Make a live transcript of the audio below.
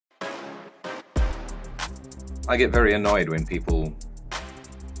I get very annoyed when people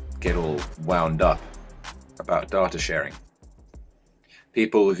get all wound up about data sharing.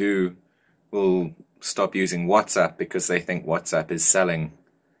 People who will stop using WhatsApp because they think WhatsApp is selling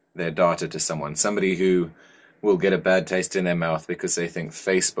their data to someone. Somebody who will get a bad taste in their mouth because they think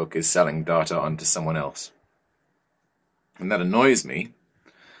Facebook is selling data onto someone else. And that annoys me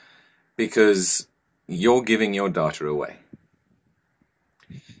because you're giving your data away.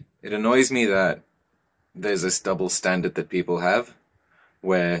 It annoys me that there's this double standard that people have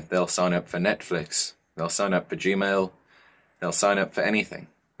where they'll sign up for Netflix, they'll sign up for Gmail, they'll sign up for anything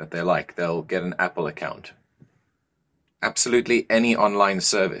that they like. They'll get an Apple account. Absolutely any online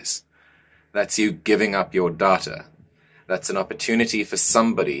service. That's you giving up your data. That's an opportunity for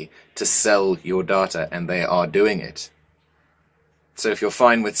somebody to sell your data, and they are doing it. So if you're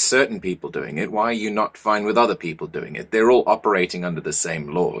fine with certain people doing it, why are you not fine with other people doing it? They're all operating under the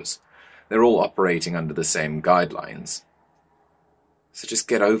same laws. They're all operating under the same guidelines. So just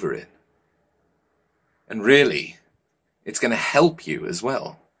get over it. And really, it's going to help you as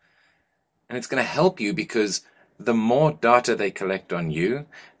well. And it's going to help you because the more data they collect on you,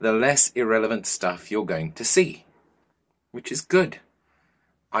 the less irrelevant stuff you're going to see, which is good.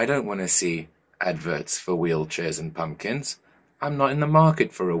 I don't want to see adverts for wheelchairs and pumpkins. I'm not in the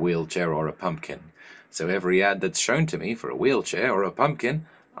market for a wheelchair or a pumpkin. So every ad that's shown to me for a wheelchair or a pumpkin,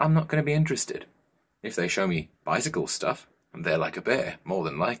 I'm not going to be interested. If they show me bicycle stuff, I'm there like a bear, more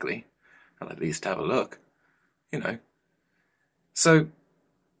than likely. I'll at least have a look, you know. So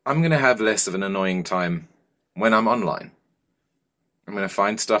I'm going to have less of an annoying time when I'm online. I'm going to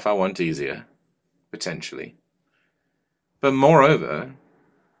find stuff I want easier, potentially. But moreover,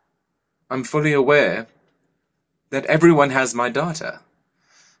 I'm fully aware that everyone has my data.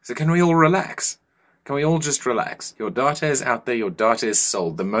 So can we all relax? Can we all just relax? Your data is out there, your data is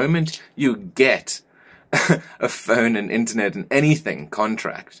sold. The moment you get a phone and internet and anything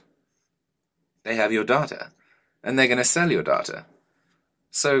contract, they have your data. And they're going to sell your data.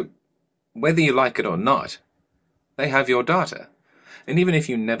 So whether you like it or not, they have your data. And even if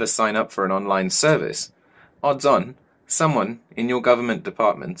you never sign up for an online service, odds on, someone in your government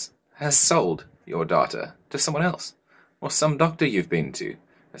departments has sold your data to someone else. Or some doctor you've been to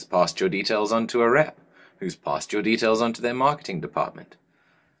has passed your details on to a rep, who's passed your details on to their marketing department.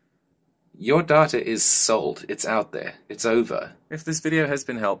 Your data is sold. It's out there. It's over. If this video has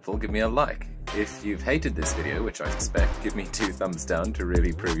been helpful, give me a like. If you've hated this video, which I suspect, give me 2 thumbs down to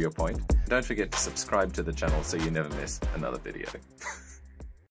really prove your point. Don't forget to subscribe to the channel so you never miss another video.